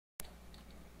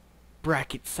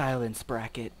Bracket silence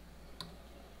bracket.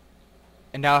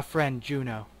 And our friend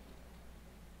Juno.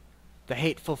 The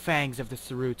hateful fangs of the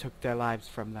Saru took their lives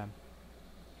from them.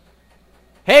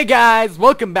 Hey guys,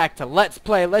 welcome back to Let's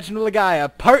Play Legend of Legaia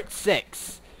Part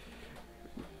 6.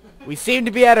 We seem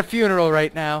to be at a funeral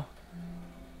right now.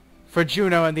 For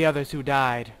Juno and the others who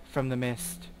died from the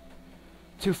mist.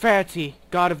 To Ferti,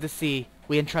 god of the sea,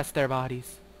 we entrust their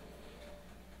bodies.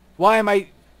 Why am I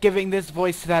giving this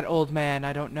voice to that old man?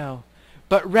 I don't know.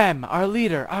 But Rem, our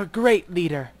leader, our great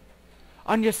leader.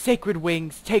 On your sacred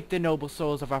wings, take the noble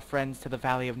souls of our friends to the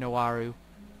valley of Noaru.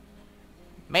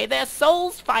 May their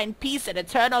souls find peace and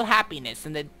eternal happiness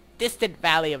in the distant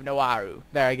valley of Noaru.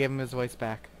 There, I gave him his voice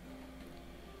back.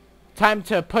 Time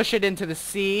to push it into the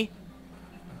sea.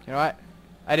 You know what?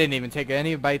 I didn't even take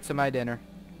any bites of my dinner.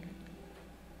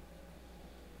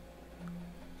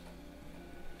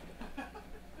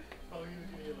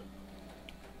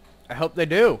 I hope they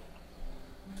do.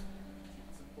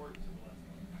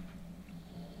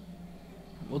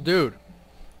 Well, dude,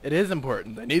 it is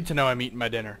important. They need to know I'm eating my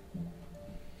dinner.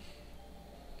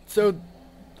 So,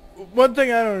 one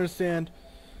thing I don't understand.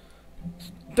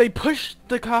 They push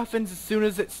the coffins as soon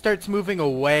as it starts moving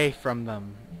away from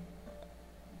them.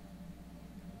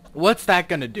 What's that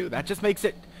gonna do? That just makes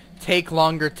it take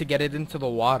longer to get it into the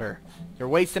water. You're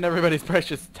wasting everybody's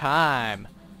precious time.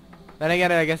 Then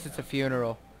again, I guess it's a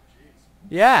funeral.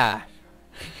 Yeah.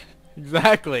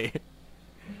 Exactly.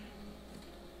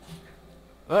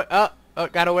 Oh,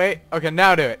 gotta wait. Okay,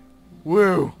 now do it.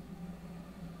 Woo.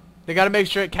 They gotta make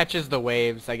sure it catches the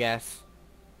waves, I guess.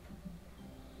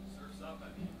 Surf's up,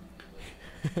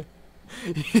 I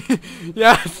mean.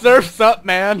 Yeah, surf's up,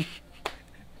 man.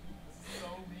 So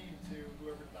mean to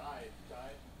whoever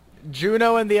died.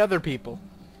 Juno and the other people.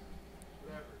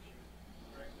 Whatever. She was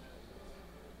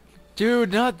pregnant.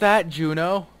 Dude, not that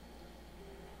Juno.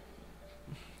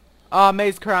 Aw,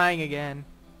 May's crying again.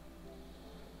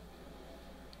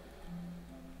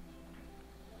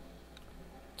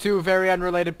 Two very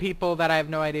unrelated people that I have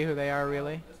no idea who they are,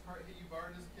 really. This part hit you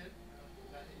Bard as a kid?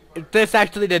 That hit you Bard? This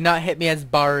actually did not hit me as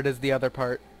Bard as the other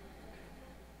part.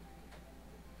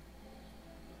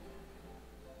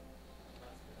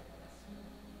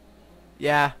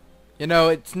 Yeah. You know,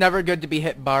 it's never good to be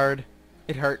hit Bard.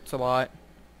 It hurts a lot.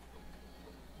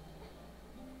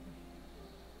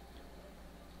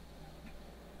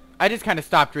 I just kind of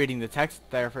stopped reading the text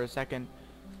there for a second.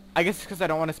 I guess it's because I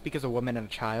don't want to speak as a woman and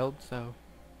a child, so...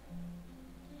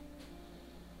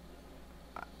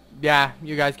 Yeah,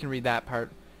 you guys can read that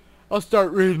part. I'll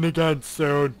start reading again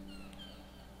soon.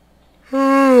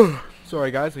 Sorry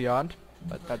guys, I yawned.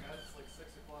 But that... It's like 6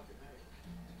 o'clock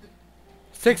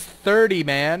at night. 6:30,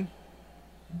 man.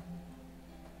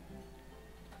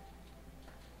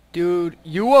 Dude,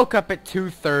 you woke up at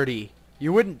 2:30.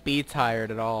 You wouldn't be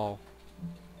tired at all.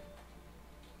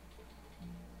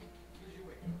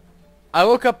 I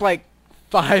woke up like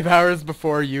 5 hours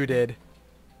before you did.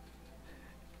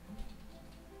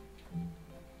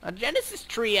 A Genesis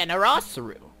tree and a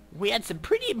Rosaru. We had some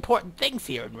pretty important things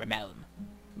here in Rim Elm.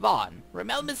 Vaughn, Rim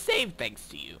Elm is saved thanks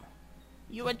to you.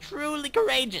 You are truly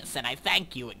courageous, and I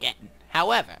thank you again.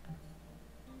 However,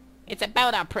 it's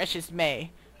about our precious May.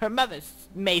 Her mother's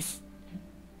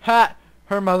Her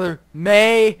mother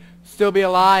may still be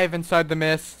alive inside the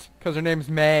mist, because her name's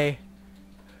May.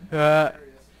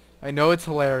 I know it's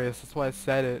hilarious, that's why I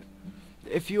said it.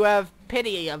 If you have...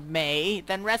 pity of May,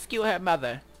 then rescue her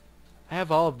mother. I have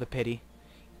all of the pity.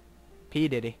 P.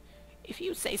 Diddy. If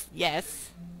you say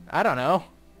yes, I don't know.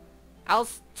 I'll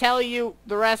tell you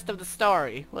the rest of the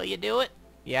story. Will you do it?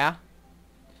 Yeah?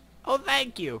 Oh,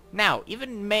 thank you. Now,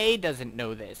 even May doesn't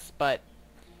know this, but...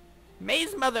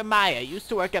 May's mother Maya used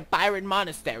to work at Byron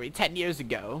Monastery 10 years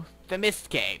ago. The mist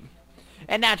came.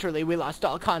 And naturally, we lost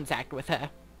all contact with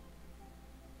her.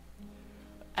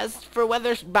 As for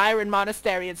whether Byron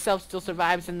Monastery itself still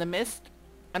survives in the mist,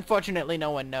 unfortunately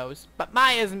no one knows. But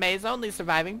Maya is May's only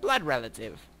surviving blood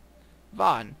relative.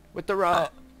 Vaughn, with the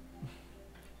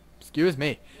Excuse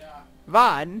me. Yeah.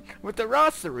 Vaughn, with the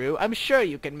Rosaru, I'm sure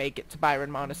you can make it to Byron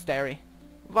Monastery.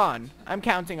 Vaughn, I'm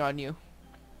counting on you.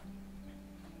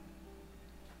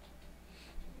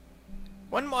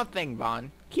 One more thing,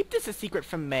 Vaughn. Keep this a secret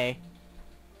from May.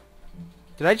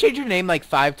 Did I change your name like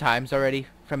 5 times already?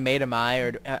 From May to Mai,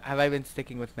 or have I been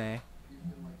sticking with May? You've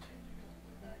been like changing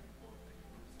it back and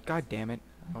forth. God damn it.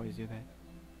 I always do that.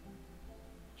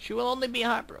 She will only be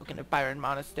heartbroken if Byron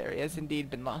Monastery has indeed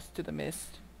been lost to the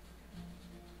mist.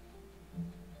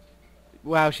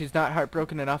 Wow, she's not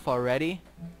heartbroken enough already?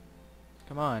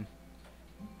 Come on.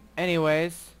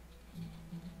 Anyways.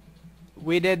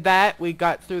 We did that. We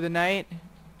got through the night.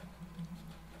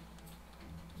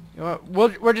 You know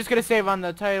what? We're just gonna save on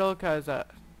the title, cause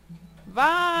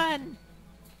Vaughn!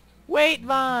 wait,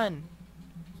 Vaughn.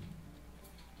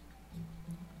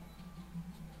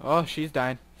 Oh, she's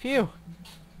dying. Phew.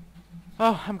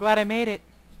 Oh, I'm glad I made it.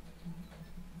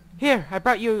 Here, I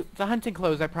brought you the hunting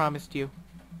clothes I promised you.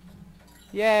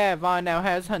 Yeah, Vaughn now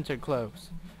has hunter clothes.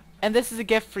 And this is a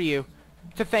gift for you,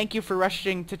 to thank you for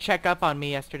rushing to check up on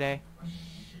me yesterday.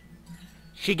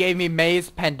 She gave me May's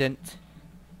pendant.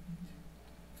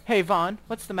 Hey, Vaughn,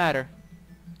 what's the matter?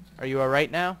 Are you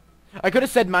alright now? I could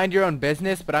have said mind your own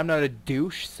business, but I'm not a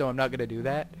douche, so I'm not gonna do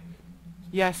that.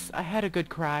 Yes, I had a good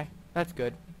cry. That's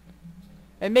good.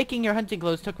 And making your hunting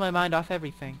clothes took my mind off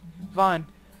everything. Vaughn,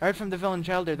 I heard from the village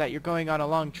elder that you're going on a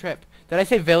long trip. Did I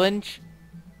say village?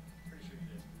 Pretty sure you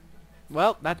did.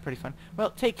 Well, that's pretty fun.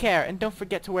 Well, take care, and don't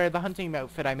forget to wear the hunting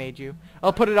outfit I made you.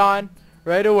 I'll put it on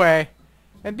right away.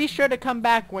 And be sure to come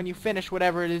back when you finish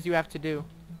whatever it is you have to do.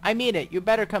 I mean it, you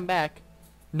better come back.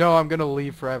 No, I'm gonna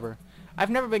leave forever. I've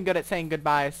never been good at saying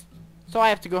goodbyes, so I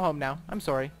have to go home now. I'm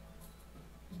sorry.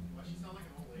 Why she sound like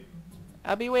an old lady?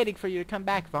 I'll be waiting for you to come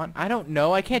back, Vaughn. I don't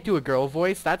know, I can't do a girl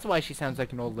voice. That's why she sounds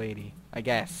like an old lady, I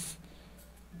guess.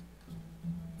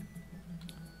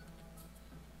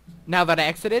 Now that I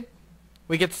exited,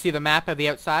 we get to see the map of the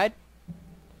outside.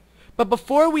 But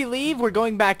before we leave, we're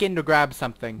going back in to grab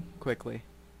something quickly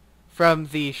from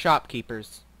the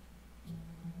shopkeepers.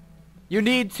 You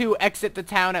need to exit the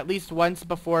town at least once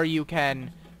before you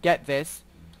can get this.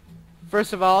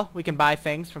 First of all, we can buy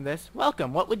things from this.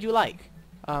 Welcome, what would you like?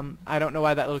 I don't know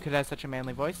why that little kid has such a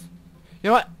manly voice. You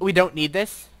know what? We don't need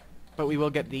this, but we will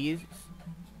get these.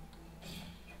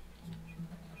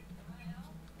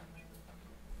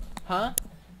 Huh?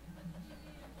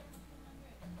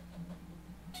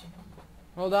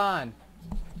 Hold on.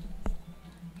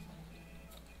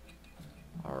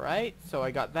 Alright, so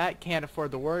I got that. Can't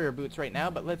afford the warrior boots right now,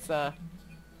 but let's, I'm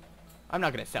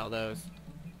not gonna sell those.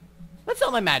 Let's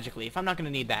sell my magic leaf. I'm not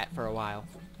gonna need that for a while.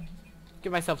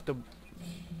 Give myself the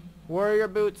warrior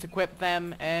boots, equip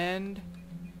them, and...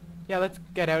 yeah, let's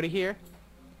get out of here.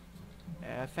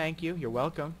 Thank you. You're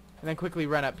welcome. And then quickly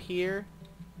run up here.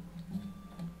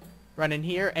 Run in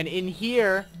here, and in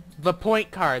here, the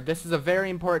point card. This is a very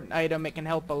important item. It can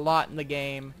help a lot in the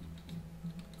game.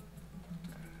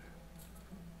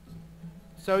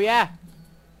 So yeah,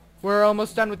 we're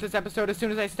almost done with this episode. As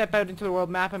soon as I step out into the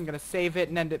world map, I'm going to save it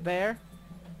and end it there.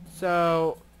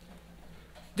 So,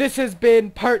 this has been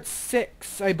part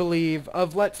 6, I believe,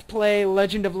 of Let's Play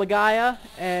Legend of Legaia,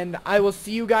 and I will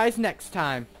see you guys next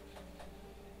time.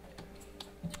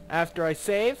 After I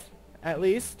save, at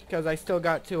least, because I still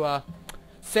got to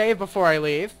save before I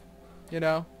leave, you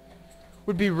know.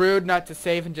 Would be rude not to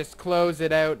save and just close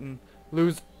it out and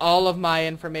lose all of my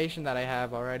information that I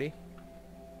have already.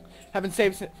 Haven't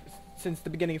saved since the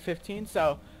beginning of 15,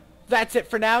 so that's it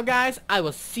for now, guys. I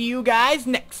will see you guys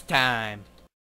next time.